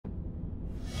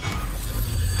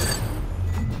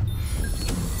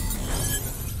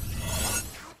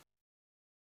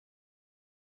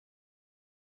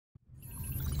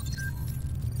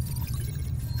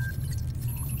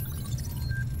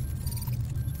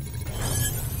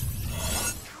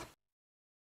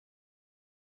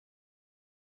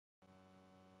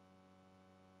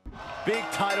Big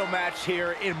title match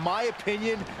here. In my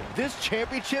opinion, this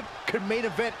championship could main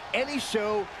event any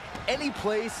show, any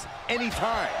place,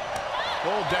 anytime.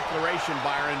 Bold declaration,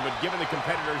 Byron, but given the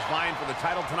competitors vying for the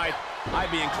title tonight,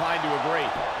 I'd be inclined to agree.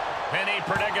 Penny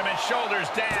predicament, shoulders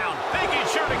down. Making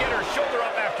sure to get her shoulder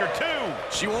up after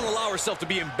 2. She won't allow herself to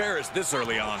be embarrassed this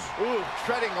early on. Ooh,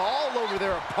 treading all over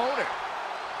their opponent.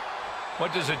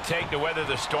 What does it take to weather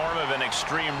the storm of an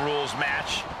Extreme Rules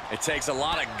match? It takes a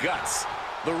lot of guts.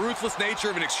 The ruthless nature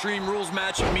of an Extreme Rules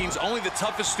match means only the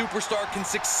toughest superstar can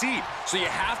succeed. So you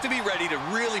have to be ready to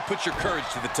really put your courage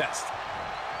to the test.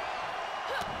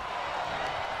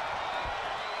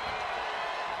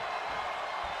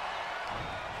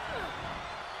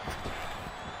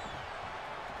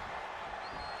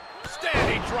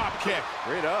 Standing drop kick.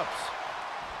 Great ups.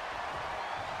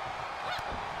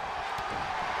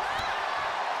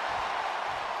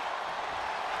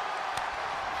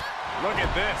 Look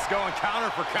at this, going counter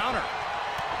for counter.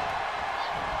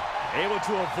 Able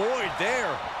to avoid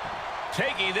there.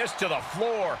 Taking this to the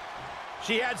floor.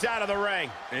 She heads out of the ring.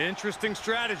 Interesting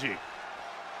strategy.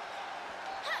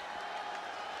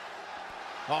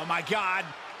 Oh, my God.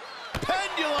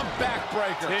 Pendulum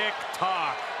backbreaker.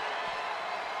 Tick-tock.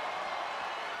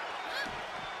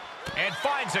 And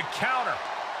finds a counter.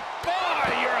 Oh,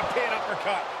 European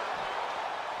uppercut.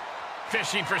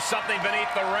 Fishing for something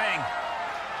beneath the ring.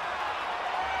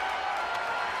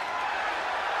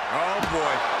 Oh,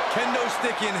 boy. Kendo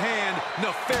stick in hand,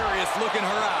 nefarious look in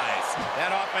her eyes.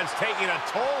 That offense taking a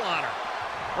toll on her.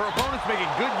 Her opponent's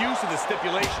making good use of the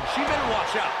stipulation. She better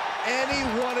watch out. Any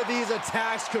one of these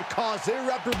attacks could cause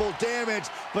irreparable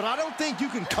damage, but I don't think you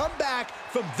can come back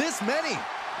from this many.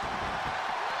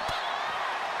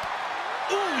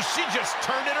 Ooh, she just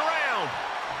turned it around.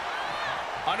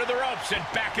 Under the ropes and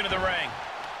back into the ring.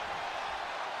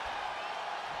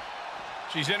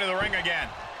 She's into the ring again.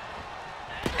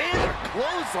 And a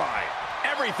clothesline.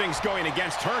 Everything's going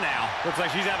against her now. Looks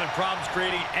like she's having problems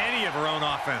creating any of her own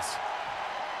offense.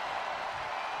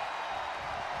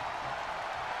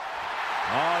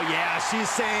 Oh, yeah, she's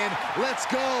saying, let's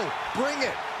go, bring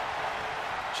it.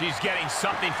 She's getting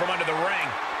something from under the ring.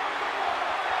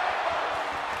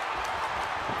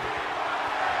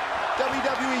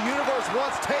 WWE Universe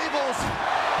wants tables.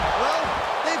 Well,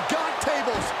 they've got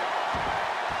tables.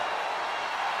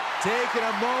 Taking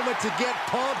a moment to get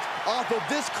pumped off of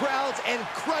this crowd's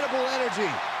incredible energy.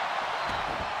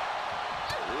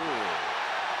 Ooh.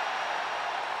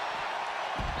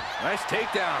 Nice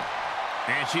takedown.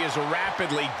 And she is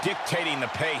rapidly dictating the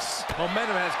pace.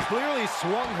 Momentum has clearly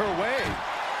swung her way.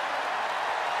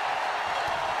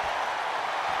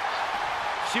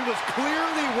 She was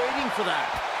clearly waiting for that.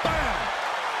 Bam!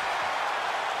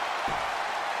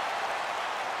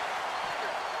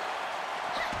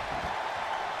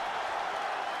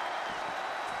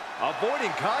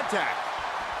 Avoiding contact.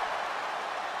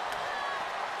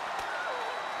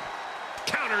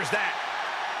 Counters that.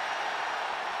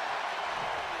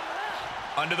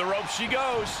 Under the ropes she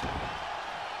goes.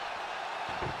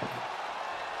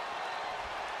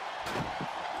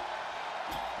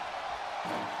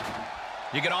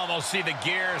 You can almost see the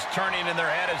gears turning in their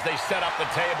head as they set up the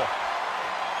table.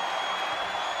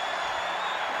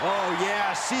 Oh,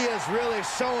 yeah, she is really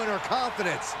showing her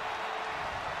confidence.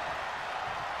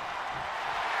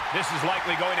 This is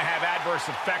likely going to have adverse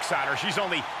effects on her. She's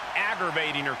only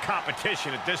aggravating her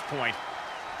competition at this point.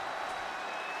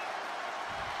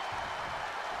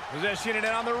 Positioning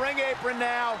it on the ring apron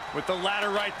now. With the ladder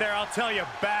right there, I'll tell you,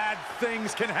 bad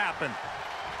things can happen.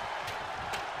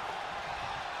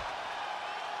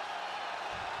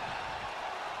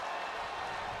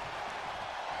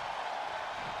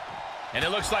 And it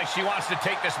looks like she wants to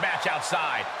take this match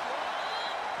outside.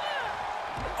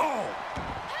 Oh!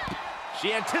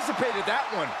 She anticipated that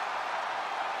one.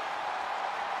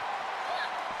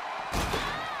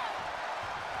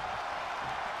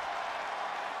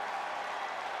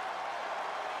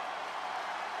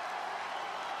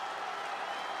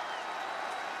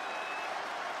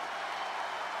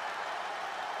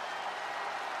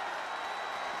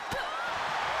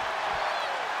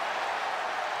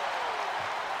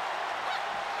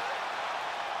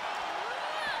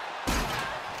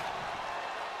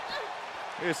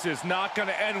 This is not going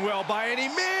to end well by any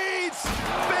means.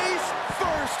 Face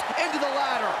first into the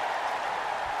ladder.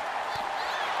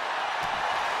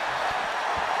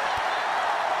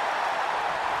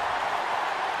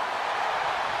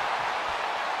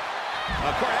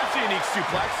 Corey, that's a unique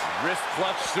suplex. Wrist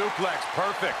clutch suplex,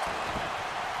 perfect.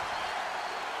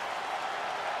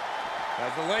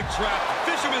 As the leg trap,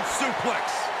 fisherman suplex.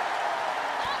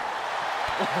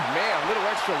 Oh man, a little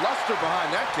extra luster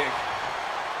behind that kick.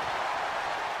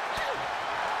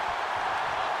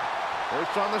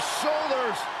 Push on the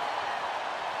shoulders.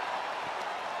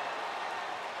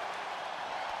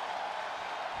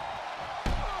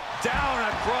 Down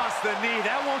across the knee.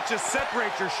 That won't just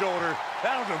separate your shoulder.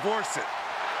 That'll divorce it.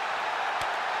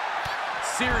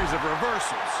 Series of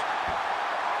reversals.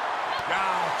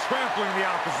 Now trampling the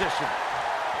opposition.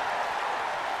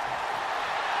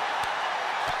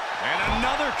 And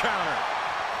another counter.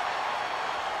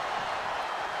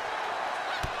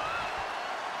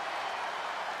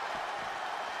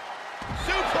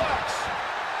 Suplex.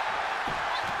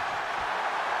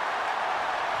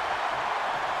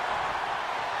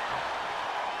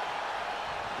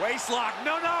 Waist lock.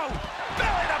 No, no.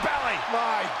 Belly to belly.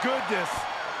 My goodness.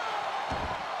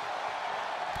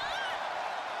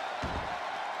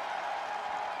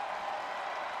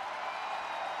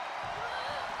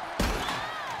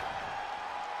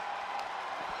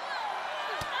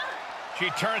 She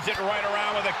turns it right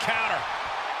around with a counter.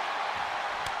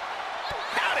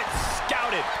 Got it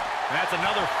scouted. And that's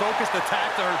another focused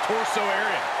attack to her torso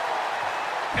area.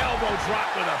 Elbow drop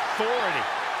with authority.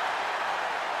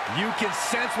 You can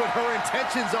sense what her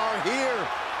intentions are here.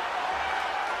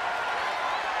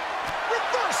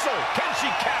 Reversal. Can she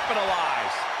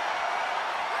capitalize?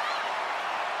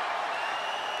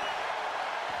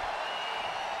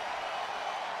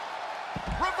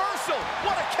 Reversal.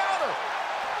 What a counter.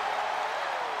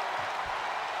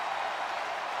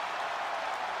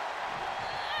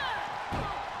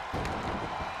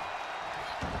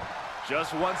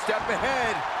 Just one step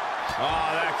ahead.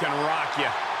 Oh, that can rock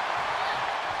you.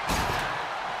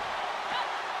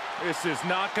 This is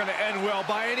not going to end well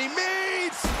by any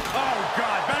means. Oh,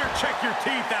 God, better check your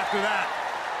teeth after that.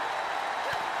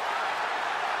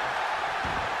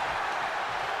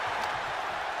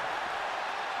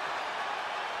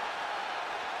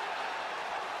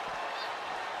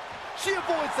 She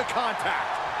avoids the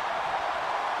contact.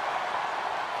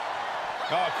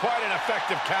 Oh, quite an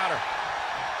effective counter.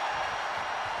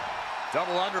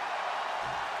 Double under.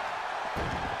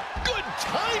 Good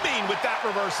timing with that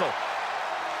reversal.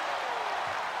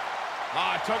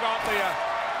 Took off the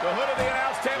hood of the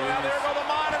announce table. Now there go the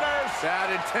monitors.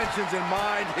 Bad intentions in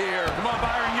mind here. Come on,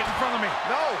 Byron, get in front of me.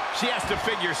 No. She has to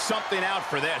figure something out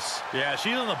for this. Yeah,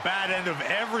 she's on the bad end of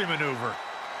every maneuver.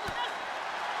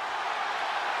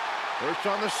 Push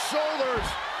on the shoulders.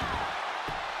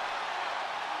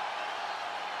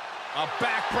 A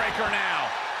backbreaker now.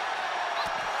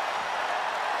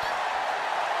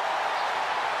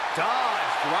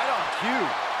 Dodged right on cue.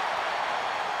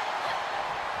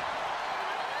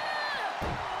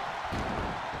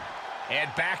 And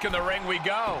back in the ring we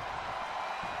go.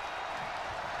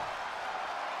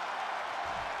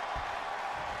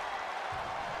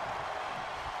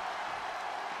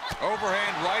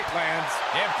 Overhand right lands.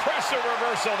 Impressive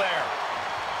reversal there.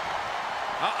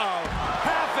 Uh-oh.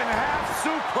 Half and half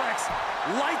suplex.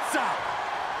 Lights out.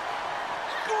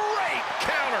 Great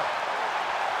counter.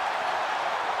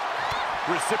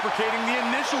 Reciprocating the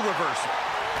initial reversal.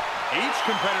 Each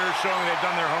competitor showing they've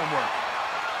done their homework.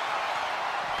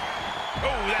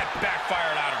 Oh, that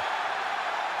backfired on her.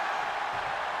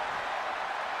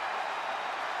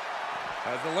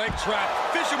 As the leg trap,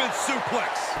 fisherman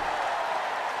suplex.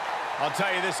 I'll tell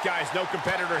you, this guy's no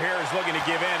competitor here is looking to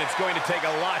give in. It's going to take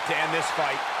a lot to end this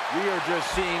fight. We are just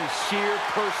seeing sheer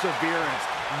perseverance.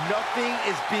 Nothing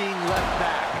is being left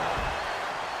back.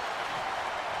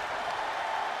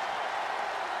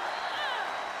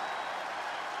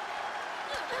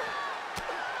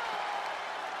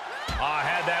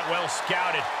 Had that well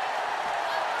scouted.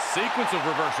 Sequence of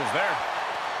reversals there.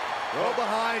 Go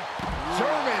behind.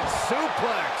 German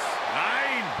suplex.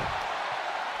 9.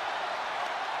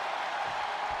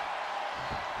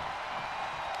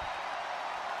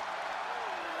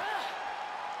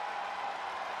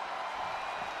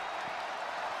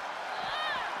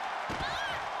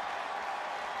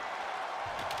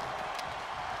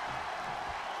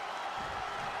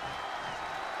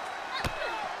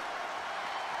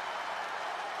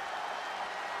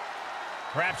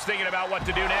 Perhaps thinking about what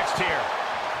to do next here.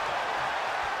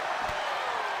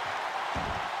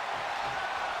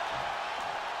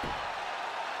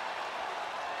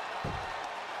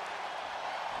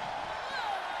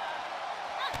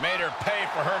 Made her pay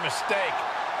for her mistake.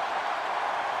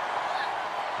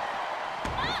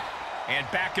 And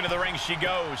back into the ring she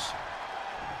goes.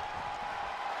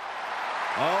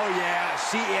 Oh, yeah.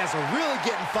 She is really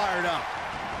getting fired up.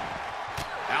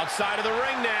 Outside of the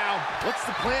ring now. What's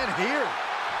the plan here?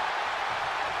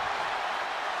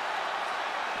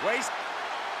 Waist.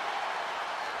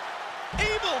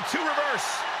 Able to reverse.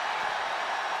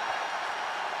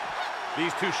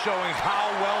 These two showing how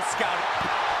well scouted.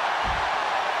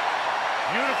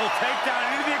 Beautiful takedown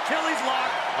into the Achilles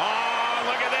lock. Oh,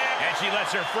 look at that. And she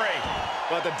lets her free.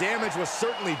 But the damage was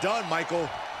certainly done, Michael.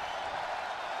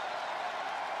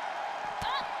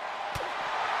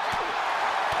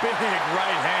 Big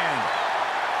right hand.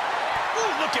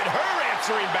 Ooh, look at her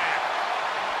answering back.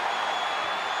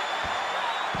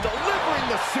 Delivering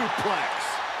the suplex.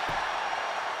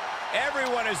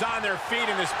 Everyone is on their feet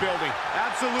in this building.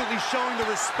 Absolutely showing the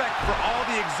respect for all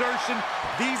the exertion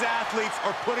these athletes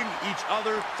are putting each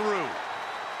other through.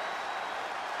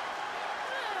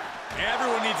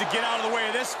 Everyone needs to get out of the way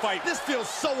of this fight. This feels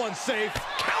so unsafe.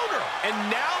 Counter. And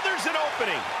now there's an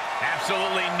opening.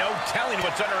 Absolutely no telling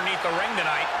what's underneath the ring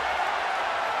tonight.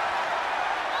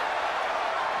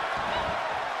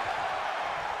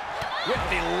 With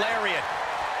the lariat.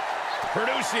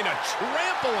 Producing a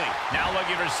trampling. Now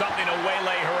looking for something to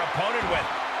waylay her opponent with.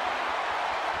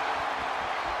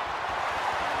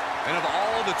 And of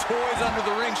all the toys under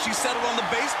the ring, she settled on the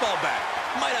baseball bat.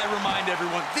 Might I remind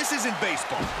everyone, this isn't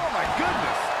baseball. Oh, my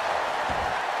goodness.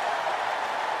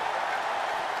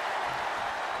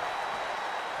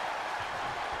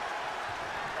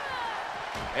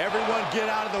 Everyone get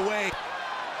out of the way.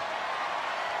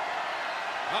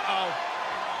 Uh-oh.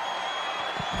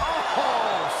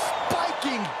 Oh,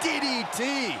 spiking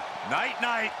DDT.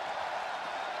 Night-night.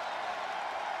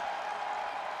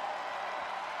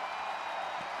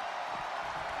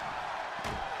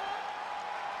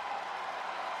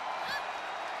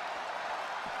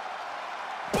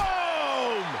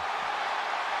 Boom!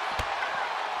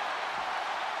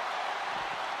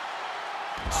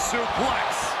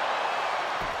 Suplex.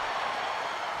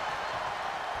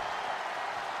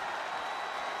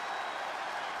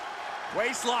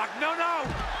 Waistlock. No, no.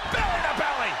 Belly to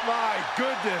belly. My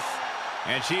goodness.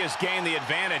 And she has gained the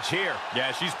advantage here.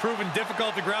 Yeah, she's proven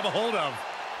difficult to grab a hold of.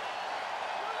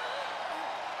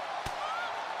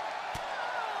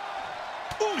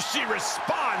 Ooh, she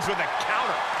responds with a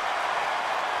counter.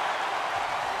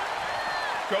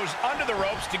 Goes under the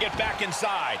ropes to get back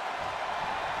inside.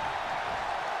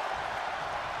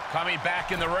 Coming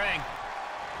back in the ring.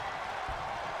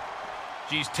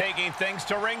 She's taking things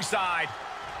to ringside.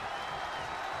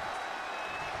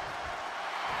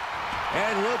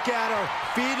 And look at her,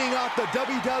 feeding off the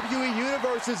WWE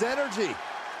Universe's energy.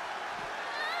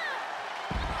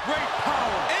 Great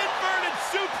power. Inverted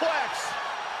suplex.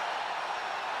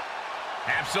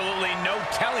 Absolutely no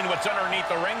telling what's underneath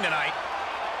the ring tonight.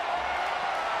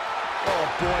 Oh,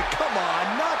 boy, come on,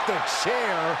 not the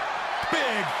chair.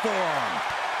 Big forearm.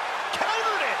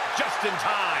 Countered it just in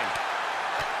time.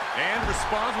 And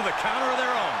responds with a counter of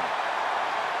their own.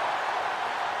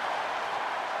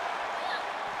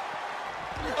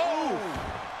 Oh!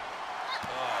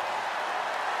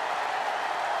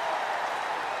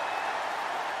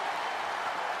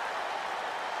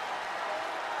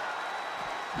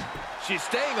 She's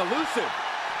staying elusive.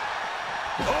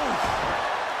 Oh!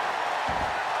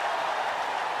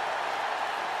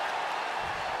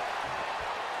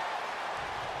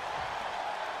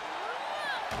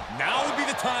 Now would be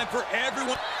the time for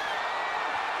everyone.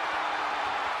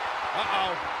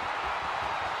 Uh-oh.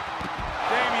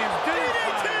 Damien's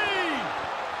DDT!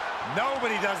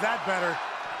 Nobody does that better.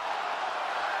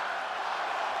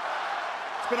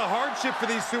 It's been a hardship for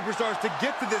these superstars to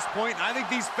get to this point, and I think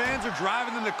these fans are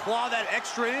driving them to claw that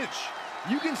extra inch.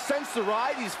 You can sense the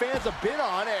ride these fans have been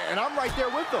on, and I'm right there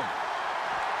with them.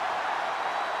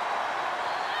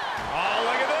 Oh,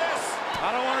 look at this.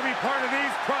 I don't want to be part of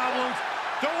these problems.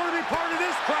 Don't want to be part of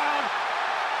this crowd.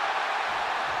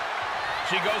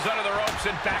 She goes under the ropes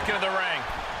and back into the ring.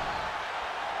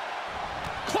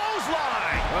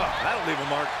 Clothesline! Oh, that'll leave a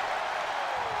mark.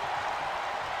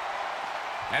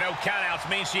 And no countouts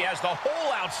means she has the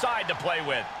whole outside to play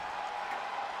with.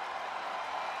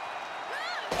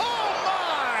 Oh,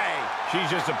 my! She's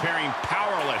just appearing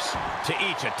powerless to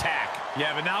each attack.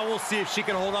 Yeah, but now we'll see if she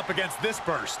can hold up against this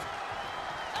burst.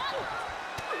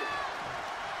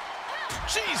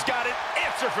 She's got an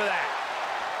answer for that.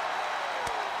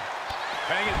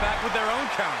 Paying it back with their own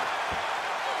counter.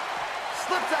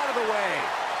 Slips out of the way.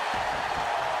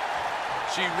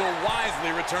 She will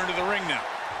wisely return to the ring now.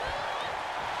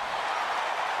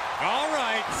 All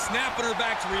right, snapping her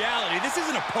back to reality. This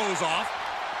isn't a pose-off.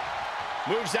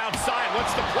 Moves outside.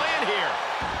 What's the plan here?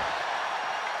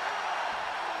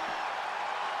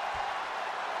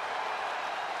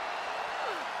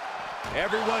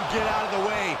 Everyone get out of the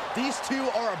way. These two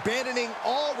are abandoning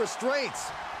all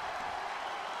restraints.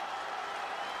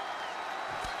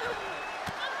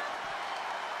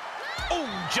 Oh,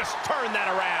 just turn that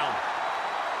around.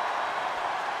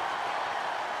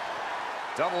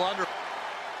 Double under.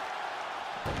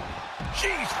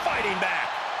 She's fighting back.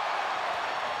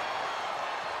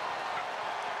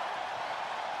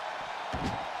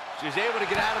 She's able to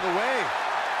get out of the way.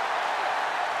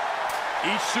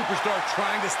 Each superstar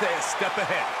trying to stay a step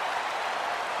ahead.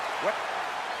 What?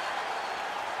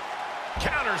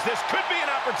 Counters. This could be an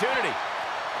opportunity.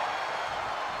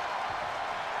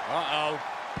 Uh-oh.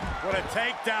 What a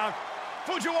takedown.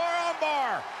 Fujiwara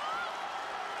armbar.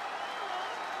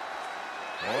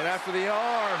 Going after the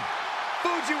arm.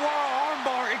 Fujiwara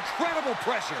armbar. Incredible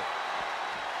pressure.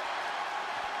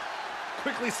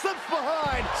 Quickly slips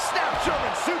behind. Snap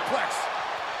German suplex.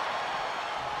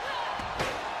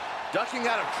 Ducking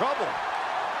out of trouble.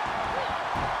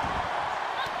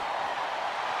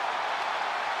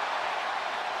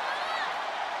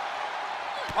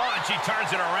 Oh, and she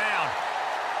turns it around.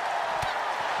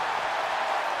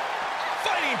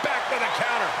 Fighting back with a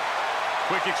counter.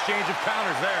 Quick exchange of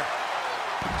counters there.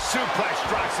 Suplex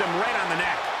drops him right on the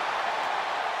neck.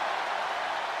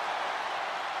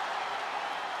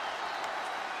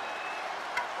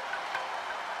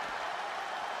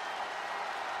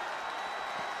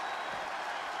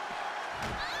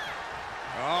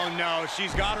 Oh, no,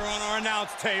 she's got her on our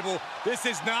announce table. This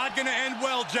is not going to end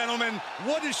well, gentlemen.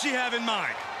 What does she have in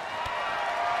mind?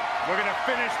 We're going to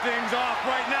finish things off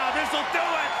right now. This will do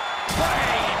it.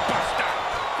 Brain buster.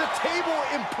 The table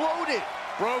imploded.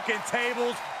 Broken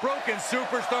tables, broken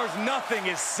superstars, nothing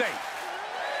is safe.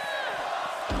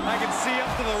 I can see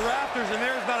up to the rafters, and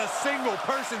there's not a single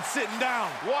person sitting down.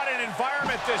 What an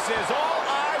environment this is. All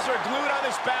eyes are glued on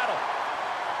this battle.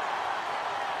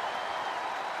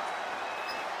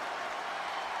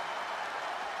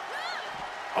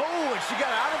 Oh, and she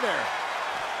got out of there.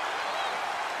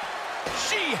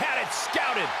 She had it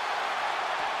scouted.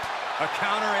 A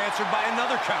counter answered by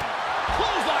another counter.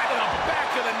 Clothesline to the back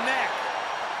of the neck.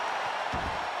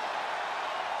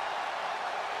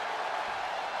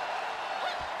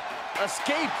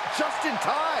 Escape just in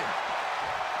time.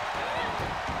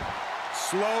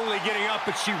 Slowly getting up,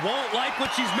 but she won't like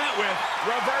what she's met with.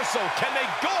 Reversal. Can they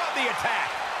go on the attack?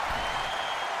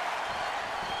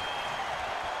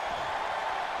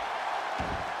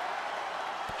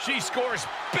 She scores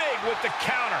big with the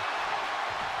counter.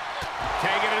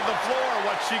 Taking it to the floor.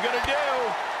 What's she gonna do?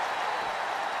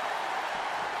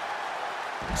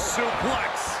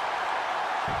 Suplex.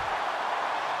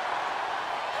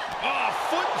 Oh,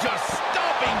 foot just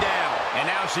stomping down. And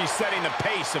now she's setting the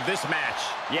pace of this match.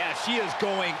 Yeah, she is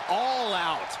going all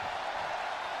out.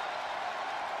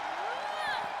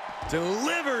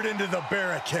 Delivered into the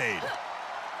barricade.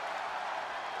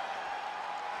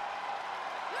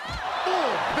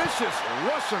 Oh, vicious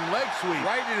Russian leg sweep.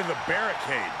 Right into the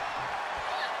barricade.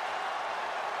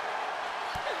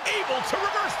 Able to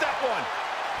reverse that one.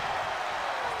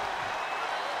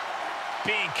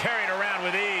 Being carried around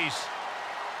with ease.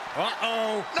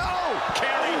 Uh-oh. No!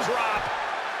 Carry drop.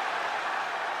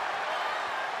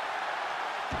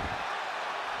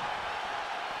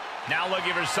 Now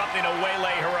looking for something to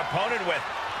waylay her opponent with.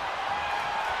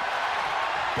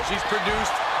 She's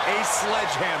produced a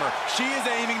sledgehammer. She is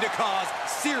aiming to cause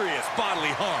serious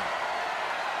bodily harm.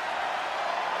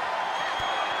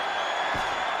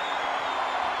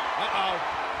 Uh-oh.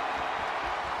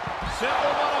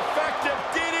 Simple but effective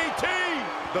DDT.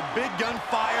 The big gun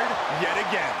fired yet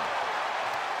again.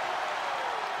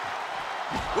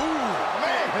 Ooh,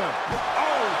 man.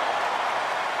 Oh!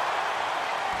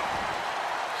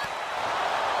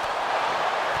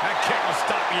 That kick will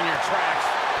stop you in your tracks.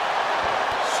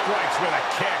 Strikes with a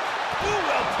kick. Ooh,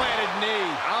 well-planted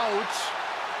knee. Ouch.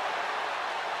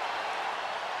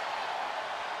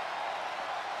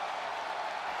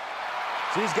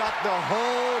 She's got the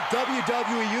whole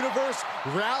WWE Universe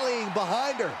rallying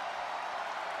behind her.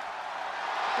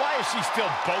 Why is she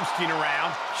still boasting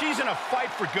around? She's in a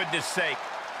fight, for goodness sake.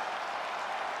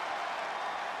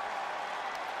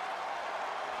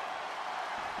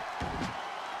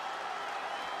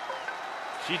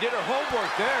 She did her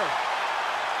homework there.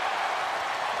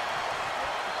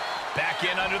 Back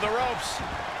in under the ropes.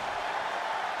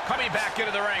 Coming back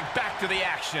into the ring, back to the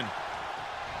action.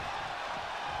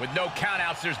 With no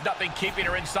countouts, there's nothing keeping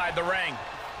her inside the ring.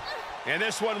 And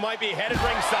this one might be headed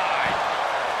ringside.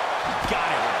 Got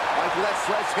it. Michael, that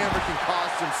sledgehammer can cause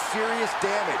some serious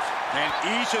damage. And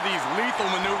each of these lethal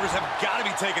maneuvers have got to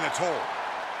be taking a toll.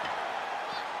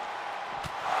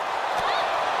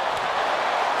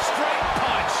 Straight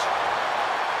punch.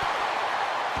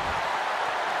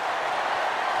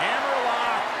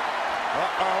 Hammerlock.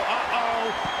 Uh-oh,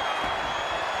 uh-oh.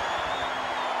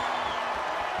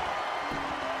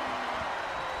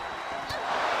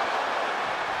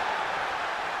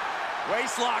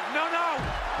 Waistlock. No, no.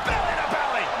 Belly to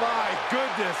belly. My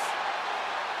goodness.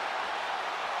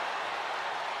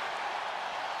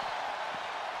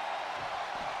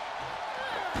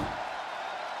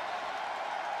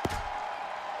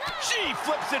 She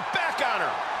flips it back on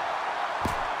her.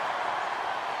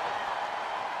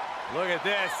 Look at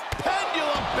this.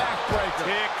 Pendulum backbreaker.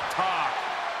 Tick-tock.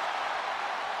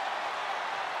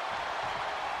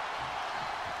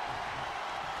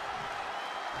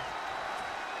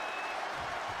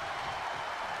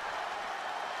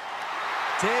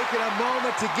 Taking a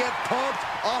moment to get pumped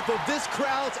off of this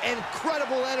crowd's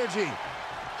incredible energy.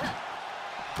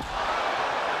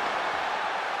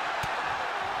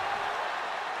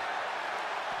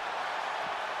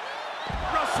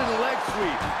 Russian leg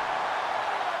sweep.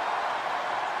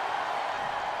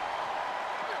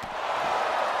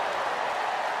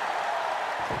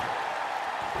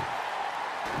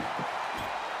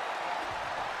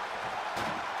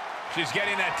 She's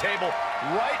getting that table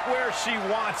right where she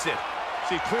wants it.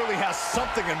 She clearly has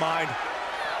something in mind.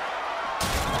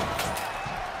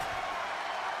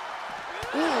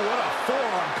 Ooh, what a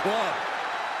forearm club.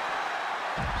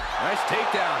 Nice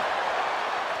takedown.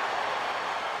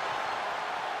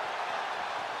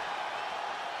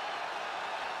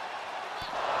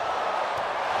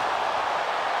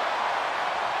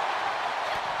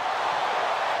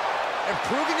 And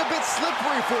proving a bit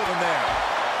slippery for them there.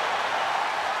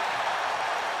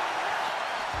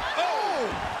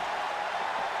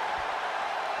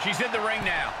 She's in the ring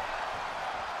now.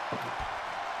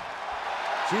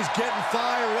 She's getting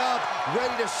fired up,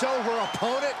 ready to show her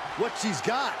opponent what she's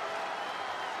got.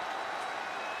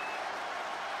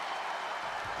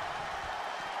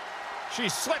 She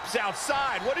slips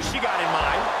outside. What has she got in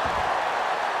mind?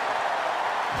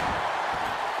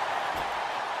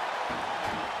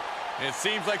 It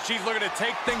seems like she's looking to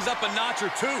take things up a notch or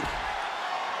two.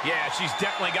 Yeah, she's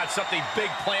definitely got something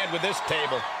big planned with this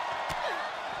table.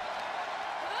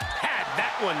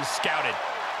 That one's scouted.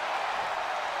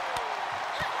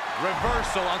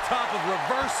 Reversal on top of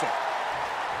reversal.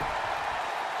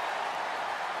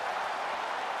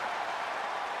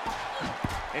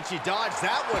 And she dodged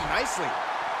that one nicely.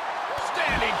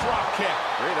 Standing drop kick.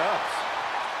 Great ups.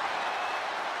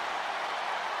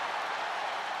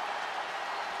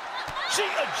 She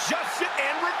adjusts it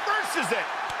and reverses it.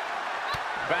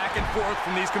 Back and forth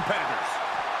from these competitors.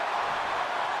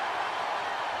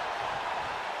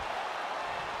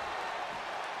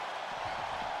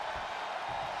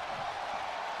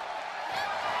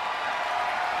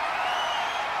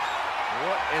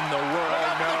 In the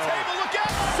world, no. The table, look out!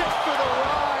 Set for the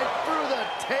ride through the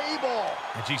table.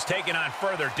 And she's taking on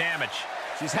further damage.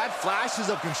 She's had flashes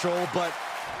of control, but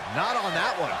not on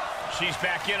that one. She's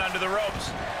back in under the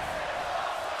ropes.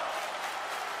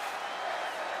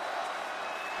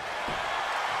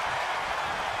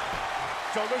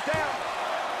 Shoulders down.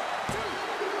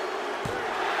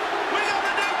 We got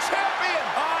the new champion!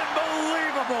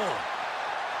 Unbelievable!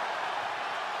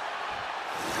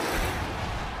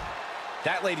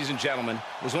 That, ladies and gentlemen,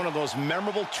 was one of those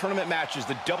memorable tournament matches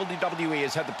the WWE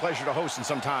has had the pleasure to host in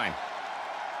some time.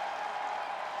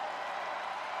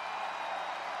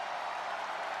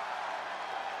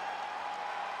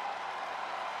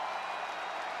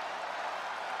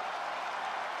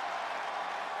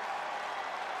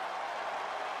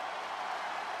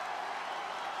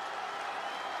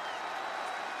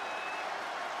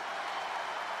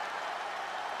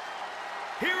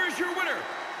 Here is your winner,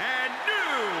 and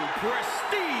new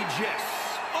prestigious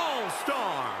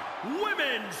All-Star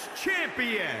Women's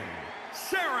Champion,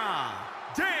 Sara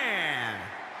Dallin.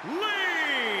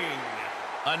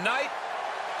 A night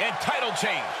and title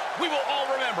change we will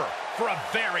all remember for a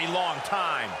very long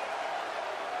time.